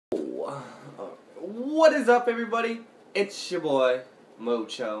What is up, everybody? It's your boy,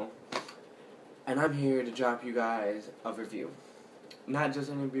 Mocho, and I'm here to drop you guys a review. Not just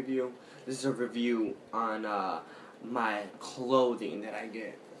any review, this is a review on my clothing that I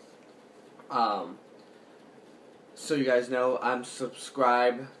get. So you guys know, I'm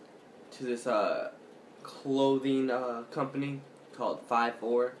subscribed to this clothing company called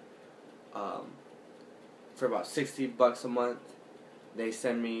FiveFour. For about $60 a month, they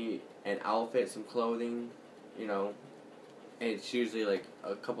send me an outfit, some clothing, you know, and it's usually like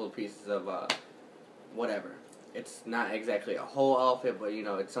a couple of pieces of whatever. It's not exactly a whole outfit, but you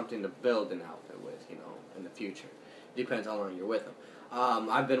know, it's something to build an outfit with, you know, in the future. Depends how long you're with them.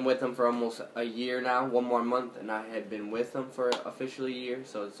 I've been with them for almost a year now, one more month, and I had been with them for officially a year,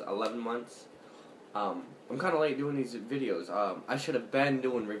 so it's 11 months. I'm kind of late doing these videos. I should have been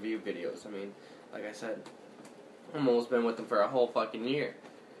doing review videos. I mean, like I said, I've almost been with them for a whole fucking year.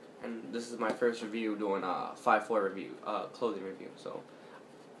 And this is my first review doing FiveFour review, clothing review. So,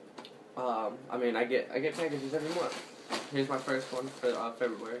 I mean, I get packages every month. Here's my first one for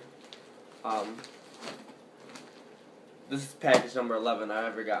February. This is package number 11 I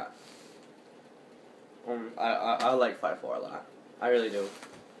ever got. I like FiveFour a lot. I really do.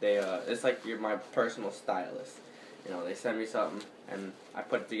 They it's like you're my personal stylist. You know, they send me something and I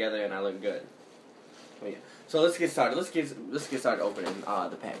put it together and I look good. Oh, yeah. So let's get started. Let's get started opening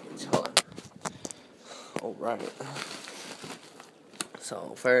the package. Hold on. All right.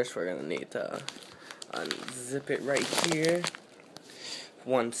 So first we're gonna need to unzip it right here.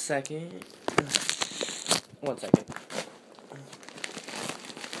 1 second. 1 second.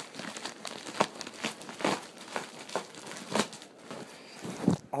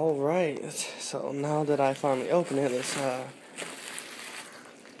 All right. So now that I finally open it, let's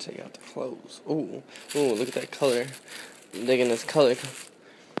take out the clothes. Ooh, look at that color. I'm digging this color.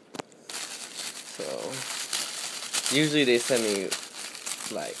 So, usually they send me,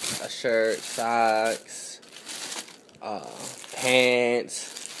 like, a shirt, socks, pants,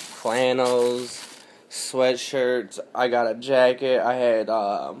 flannels, sweatshirts. I got a jacket. I had,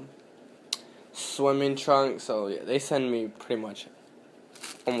 swimming trunks. So, yeah, they send me pretty much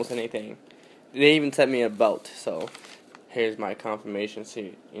almost anything. They even sent me a belt, so here's my confirmation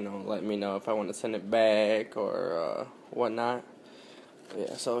sheet, you know, let me know if I want to send it back or whatnot.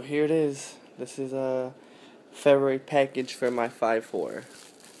 Yeah, so here it is. This is a February package for my FiveFour.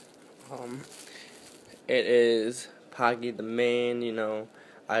 It is Poggy the Man, you know.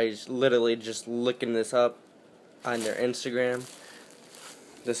 I literally just looking this up on their Instagram.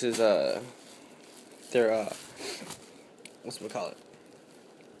 This is their whatchamacallit.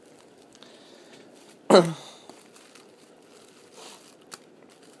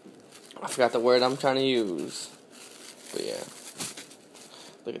 I forgot the word I'm trying to use. But yeah.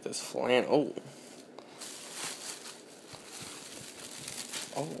 Look at this flannel.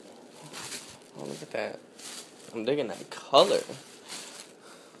 Oh, look at that. I'm digging that color.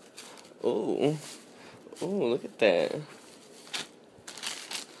 Ooh, look at that.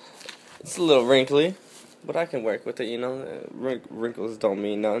 It's a little wrinkly, but I can work with it, you know. Wrinkles don't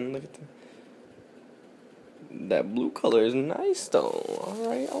mean nothing. Look at that. That blue color is nice though.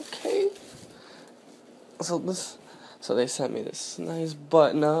 Alright, okay. So they sent me this nice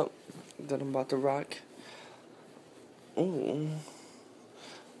button up that I'm about to rock. Ooh.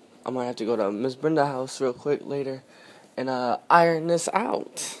 I might have to go to Miss Brenda's house real quick later and iron this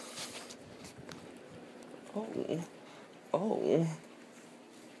out. Oh.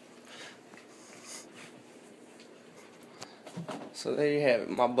 So there you have it,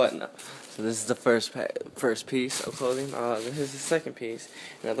 my button up. So this is the first piece of clothing. This is the second piece,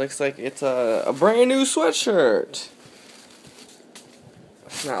 and it looks like it's a brand new sweatshirt.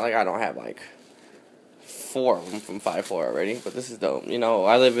 It's not like I don't have like 4 of them from FiveFour already, but this is dope. You know,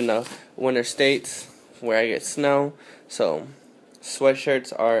 I live in the winter states where I get snow, so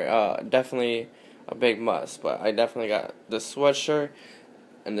sweatshirts are definitely a big must. But I definitely got this sweatshirt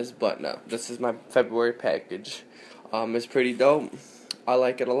and this button up. This is my February package. It's pretty dope. I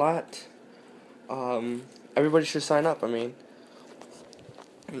like it a lot. Everybody should sign up. I mean,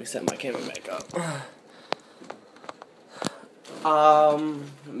 let me set my camera back up.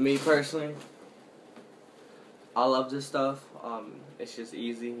 Me personally, I love this stuff. It's just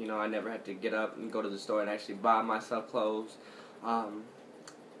easy. You know, I never have to get up and go to the store and actually buy myself clothes. All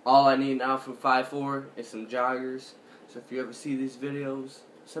I need now from FiveFour is some joggers. So if you ever see these videos,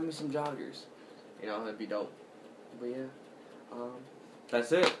 send me some joggers. You know, that'd be dope. But yeah,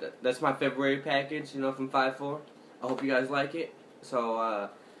 that's it. That's my February package, you know, from FiveFour. I hope you guys like it. So,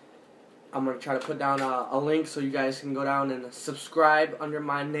 I'm going to try to put down a link so you guys can go down and subscribe under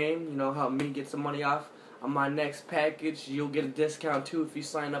my name. You know, help me get some money off on my next package. You'll get a discount too if you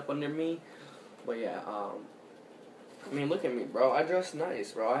sign up under me. But yeah, I mean, look at me, bro. I dress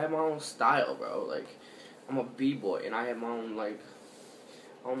nice, bro. I have my own style, bro. Like, I'm a b-boy, and I have my own, like,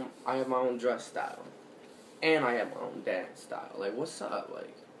 I have my own dress style. And I have my own dance style. Like, what's up?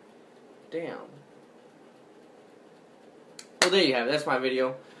 Like, damn. Well, there you have it. That's my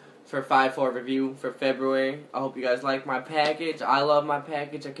video for FiveFour review for February. I hope you guys like my package. I love my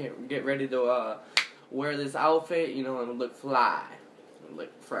package. I can't get ready to wear this outfit, you know, and look fly,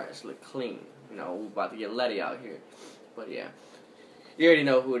 look fresh, look clean. You know, we're about to get Letty out here. But yeah, you already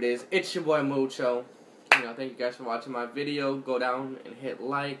know who it is. It's your boy Mucho. You know, thank you guys for watching my video. Go down and hit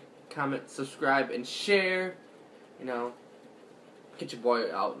like, comment, subscribe, and share. You know, get your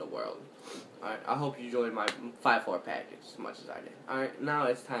boy out in the world. Alright, I hope you enjoyed my FiveFour package as much as I did. Alright, now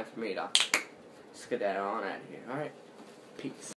it's time for me to skedaddle on out of here. Alright, peace.